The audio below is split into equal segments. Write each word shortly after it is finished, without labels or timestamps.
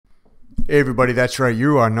Hey everybody, that's right.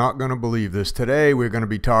 You are not going to believe this. Today we're going to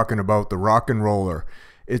be talking about the rock and roller.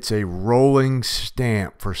 It's a rolling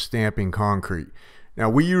stamp for stamping concrete. Now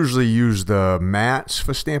we usually use the mats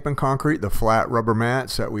for stamping concrete, the flat rubber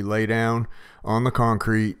mats that we lay down on the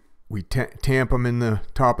concrete. We tamp them in the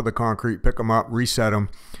top of the concrete, pick them up, reset them,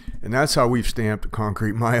 and that's how we've stamped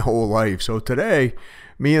concrete my whole life. So today,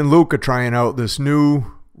 me and Luke are trying out this new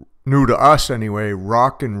to us anyway,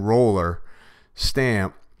 rock and roller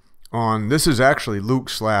stamp. This is actually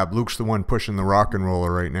Luke's slab. Luke's the one pushing the rock and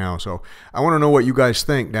roller right now. So I want to know what you guys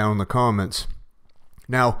think down in the comments.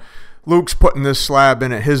 Now, Luke's putting this slab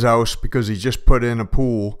in at his house because he just put in a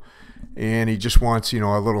pool and he just wants, a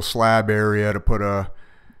little slab area to put a,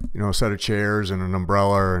 set of chairs and an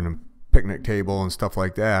umbrella and a picnic table and stuff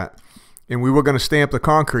like that. And we were going to stamp the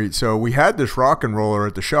concrete. So we had this rock and roller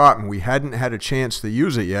at the shop and we hadn't had a chance to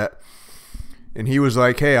use it yet. And he was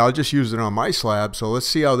like, hey, I'll just use it on my slab, so let's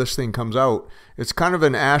see how this thing comes out. It's kind of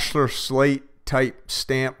an ashlar slate type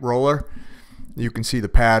stamp roller. You can see the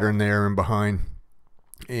pattern there and behind.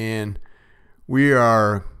 And we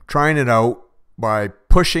are trying it out by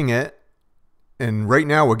pushing it. And right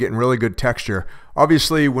now we're getting really good texture.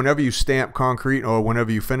 Obviously, whenever you stamp concrete or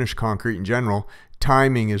whenever you finish concrete in general,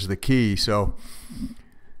 timing is the key. So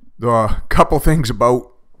the couple things about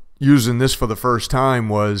using this for the first time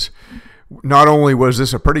was, not only was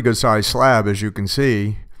this a pretty good size slab, as you can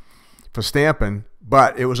see, for stamping,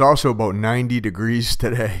 but it was also about 90 degrees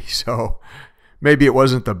today. So maybe it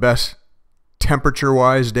wasn't the best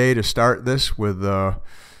temperature-wise day to start this with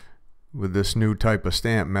this new type of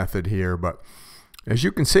stamp method here. But as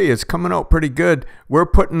you can see, it's coming out pretty good.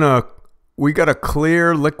 We got a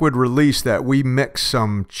clear liquid release that we mix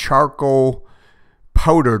some charcoal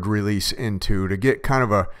powdered release into to get kind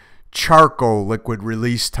of a charcoal liquid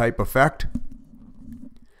release type effect.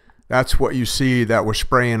 That's what you see that we're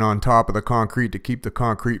spraying on top of the concrete to keep the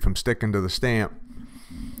concrete from sticking to the stamp.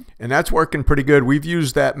 And that's working pretty good. We've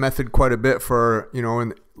used that method quite a bit for,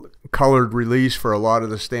 in colored release for a lot of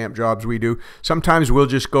the stamp jobs we do. Sometimes we'll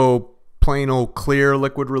just go plain old clear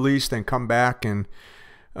liquid release, then come back and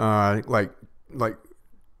like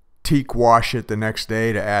teak wash it the next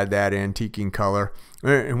day to add that antiquing color.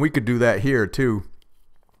 And we could do that here too.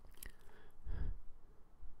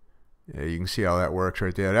 Yeah, you can see how that works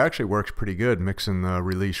right there. It actually works pretty good, mixing the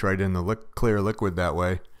release right in the clear liquid that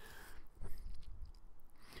way.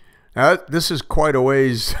 Now, this is quite a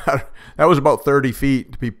ways. That was about 30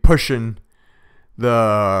 feet to be pushing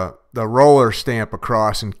the roller stamp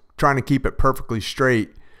across and trying to keep it perfectly straight.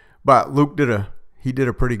 But Luke did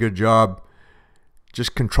a pretty good job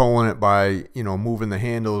just controlling it by, moving the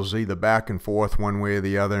handles either back and forth one way or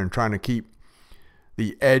the other and trying to keep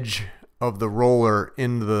the edge of the roller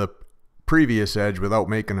into the previous edge without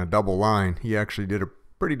making a double line. He actually did a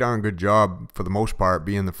pretty darn good job for the most part,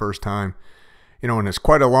 being the first time. And it's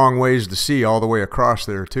quite a long ways to see all the way across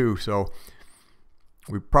there too. So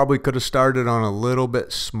we probably could have started on a little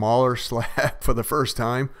bit smaller slab for the first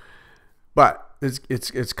time, but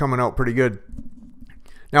it's coming out pretty good.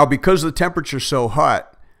 Now, because the temperature's so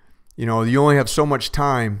hot, you only have so much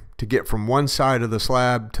time to get from one side of the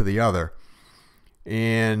slab to the other.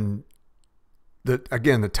 And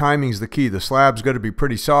again, the timing's the key. The slab's got to be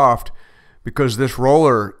pretty soft because this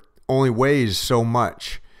roller only weighs so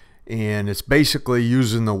much. And it's basically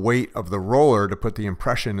using the weight of the roller to put the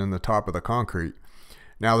impression in the top of the concrete.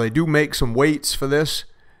 Now, they do make some weights for this.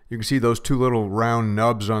 You can see those two little round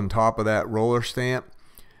nubs on top of that roller stamp.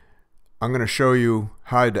 I'm going to show you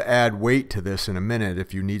how to add weight to this in a minute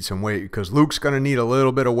if you need some weight, because Luke's going to need a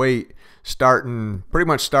little bit of weight pretty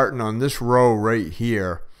much starting on this row right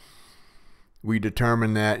here. We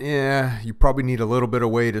determined that, you probably need a little bit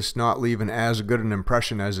of weight. It's not leaving as good an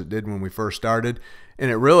impression as it did when we first started.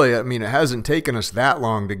 And it really, it hasn't taken us that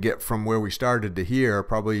long to get from where we started to here,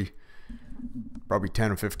 probably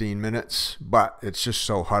 10 or 15 minutes. But it's just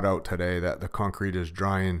so hot out today that the concrete is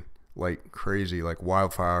drying like crazy, like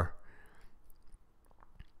wildfire.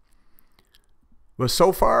 But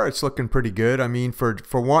so far, it's looking pretty good.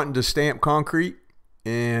 For wanting to stamp concrete,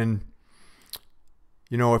 and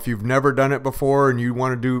if you've never done it before and you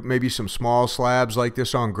want to do maybe some small slabs like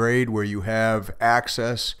this on grade where you have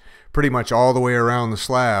access pretty much all the way around the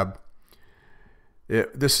slab,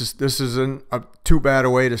 this isn't too bad a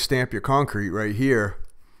way to stamp your concrete right here.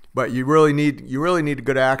 But you really need a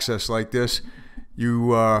good access like this.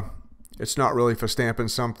 It's not really for stamping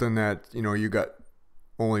something that you got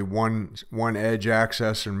only one edge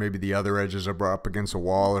access, and maybe the other edges are brought up against a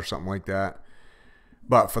wall or something like that.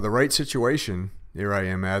 But for the right situation, here I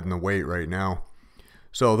am adding the weight right now.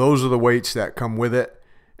 So those are the weights that come with it.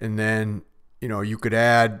 And then, you could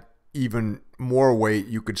add even more weight,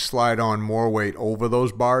 you could slide on more weight over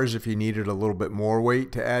those bars if you needed a little bit more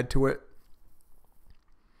weight to add to it.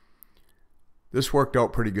 This worked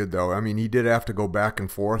out pretty good though. I mean, he did have to go back and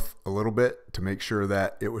forth a little bit to make sure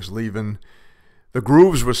that it was leaving. The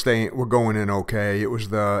grooves were going in okay. It was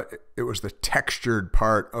the textured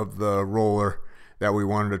part of the roller that we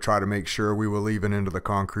wanted to try to make sure we were leaving into the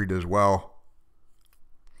concrete as well.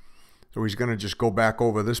 So he's going to just go back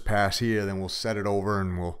over this pass here, then we'll set it over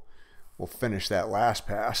and we'll finish that last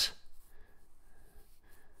pass.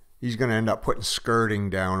 He's going to end up putting skirting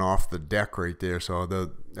down off the deck right there.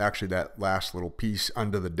 So actually that last little piece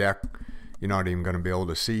under the deck, you're not even going to be able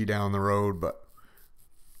to see down the road, but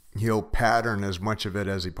he'll pattern as much of it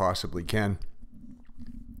as he possibly can.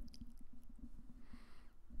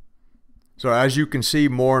 So as you can see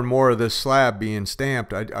more and more of this slab being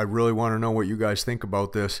stamped, I really want to know what you guys think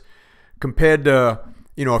about this. Compared to,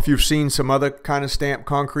 you know, if you've seen some other kind of stamped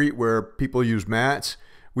concrete where people use mats,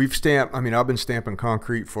 I've been stamping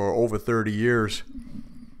concrete for over 30 years,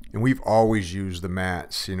 and we've always used the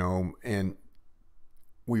mats, you know, and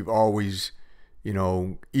we've always, you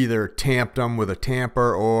know, either tamped them with a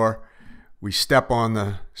tamper or we step on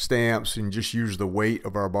the stamps and just use the weight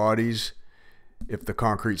of our bodies if the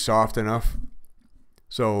concrete's soft enough.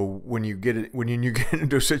 So when you get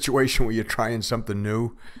into a situation where you're trying something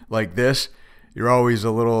new like this, you're always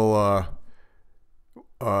a little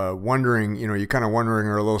wondering, you know, you're kind of wondering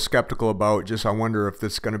or a little skeptical about just, I wonder if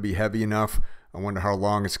this is going to be heavy enough. I wonder how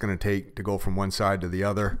long it's going to take to go from one side to the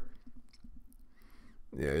other.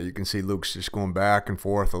 Yeah, you can see Luke's just going back and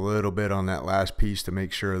forth a little bit on that last piece to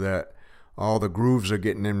make sure that all the grooves are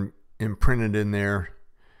getting imprinted in there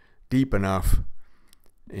deep enough,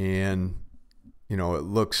 and you know, it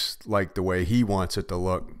looks like the way he wants it to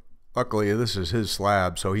look. Luckily, this is his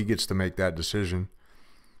slab, so he gets to make that decision.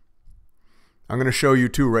 I'm going to show you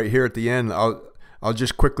too right here at the end. I'll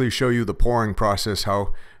just quickly show you the pouring process,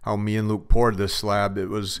 how me and Luke poured this slab.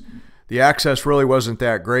 The access really wasn't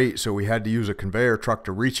that great, so we had to use a conveyor truck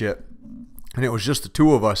to reach it, and it was just the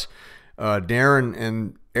two of us. Darren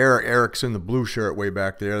and Eric's in the blue shirt way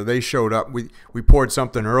back there. They showed up. We poured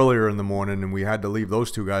something earlier in the morning, and we had to leave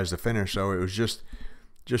those two guys to finish, so it was just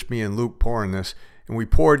me and Luke pouring this. And we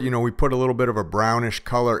poured, you know, we put a little bit of a brownish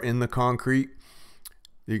color in the concrete.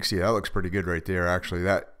 You can see that looks pretty good right there. Actually,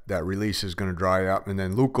 that release is going to dry up, and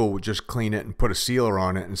then Luke will just clean it and put a sealer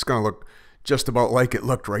on it, and it's going to look just about like it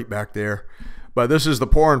looked right back there. But this is the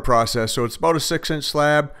pouring process. So it's about a 6-inch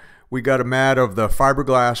slab. We got a mat of the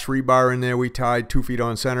fiberglass rebar in there. We tied 2 feet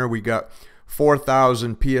on center. We got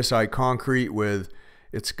 4,000 PSI concrete with,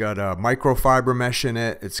 it's got a microfiber mesh in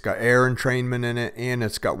it. It's got air entrainment in it, and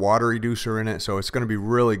it's got water reducer in it. So it's going to be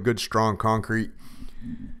really good, strong concrete.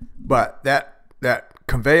 But that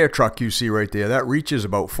conveyor truck you see right there, that reaches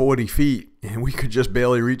about 40 feet, and we could just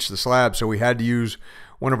barely reach the slab. So we had to use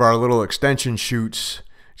one of our little extension chutes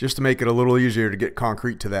just to make it a little easier to get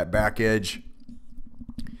concrete to that back edge.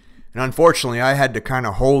 And unfortunately, I had to kind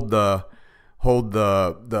of hold the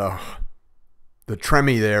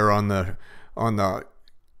tremmy there on the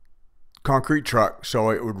concrete truck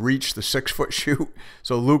so it would reach the 6-foot chute.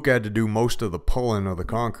 So Luke had to do most of the pulling of the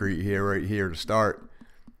concrete right here to start.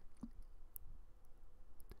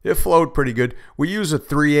 It flowed pretty good. We use a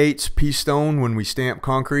 3/8 pea stone when we stamp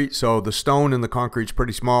concrete, so the stone in the concrete's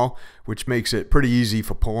pretty small, which makes it pretty easy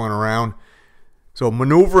for pulling around. So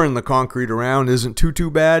maneuvering the concrete around isn't too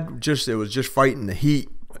bad. It was just fighting the heat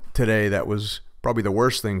today that was probably the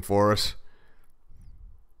worst thing for us.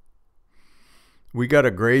 We got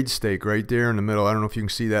a grade stake right there in the middle. I don't know if you can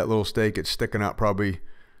see that little stake. It's sticking out probably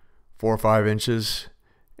 4 or 5 inches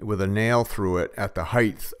with a nail through it at the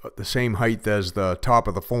height, the same height as the top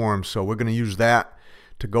of the form. So we're going to use that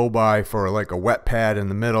to go by for like a wet pad in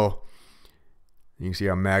the middle. You can see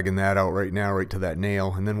I'm magging that out right now, right to that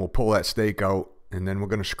nail, and then we'll pull that stake out, and then we're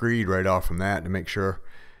going to screed right off from that to make sure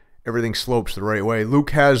everything slopes the right way. Luke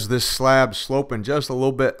has this slab sloping just a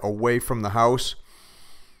little bit away from the house,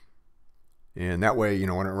 and that way, you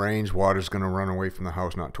know, when it rains, water's going to run away from the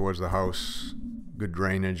house, not towards the house. Good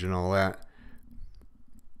drainage and all that.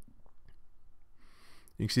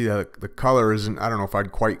 You can see that the color isn't, I don't know if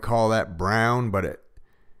I'd quite call that brown, but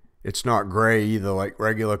it's not gray either like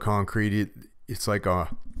regular concrete. It's like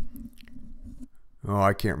a,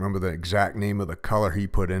 I can't remember the exact name of the color he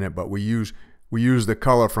put in it, but we use the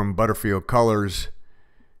color from Butterfield Colors,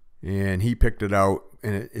 and he picked it out,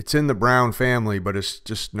 and it's in the brown family, but it's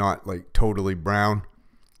just not like totally brown.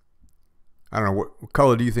 I don't know, what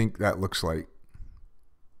color do you think that looks like?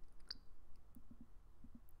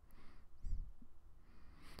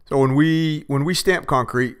 So when we stamp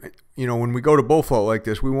concrete, you know, when we go to bull float like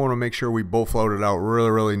this, we want to make sure we bull float it out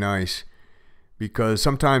really nice, because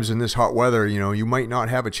sometimes in this hot weather, you know, you might not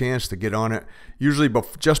have a chance to get on it. Usually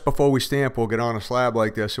just before we stamp, we'll get on a slab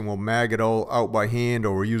like this and we'll mag it all out by hand,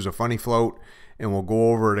 or we'll use a funny float and we'll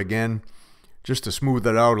go over it again just to smooth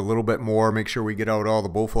it out a little bit more, make sure we get out all the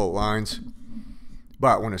bull float lines.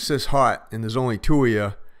 But when it's this hot and there's only two of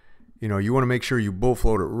you, you know, you want to make sure you bull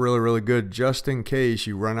float it really good, just in case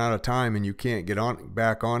you run out of time and you can't get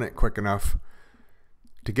back on it quick enough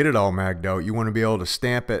to get it all magged out. You want to be able to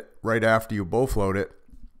stamp it right after you bull float it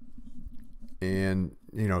and,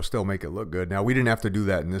 you know, still make it look good. Now, we didn't have to do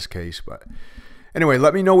that in this case, but anyway,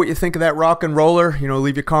 let me know what you think of that rock and roller. You know,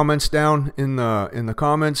 leave your comments down in the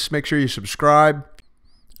comments. Make sure you subscribe.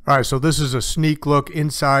 All right, so this is a sneak look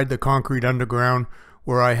inside the concrete underground,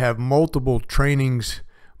 where I have multiple trainings,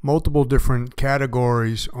 multiple different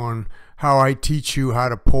categories on how I teach you how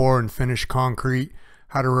to pour and finish concrete,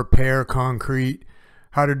 how to repair concrete,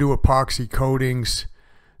 how to do epoxy coatings.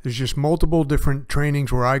 There's just multiple different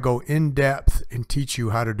trainings where I go in depth and teach you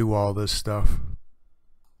how to do all this stuff.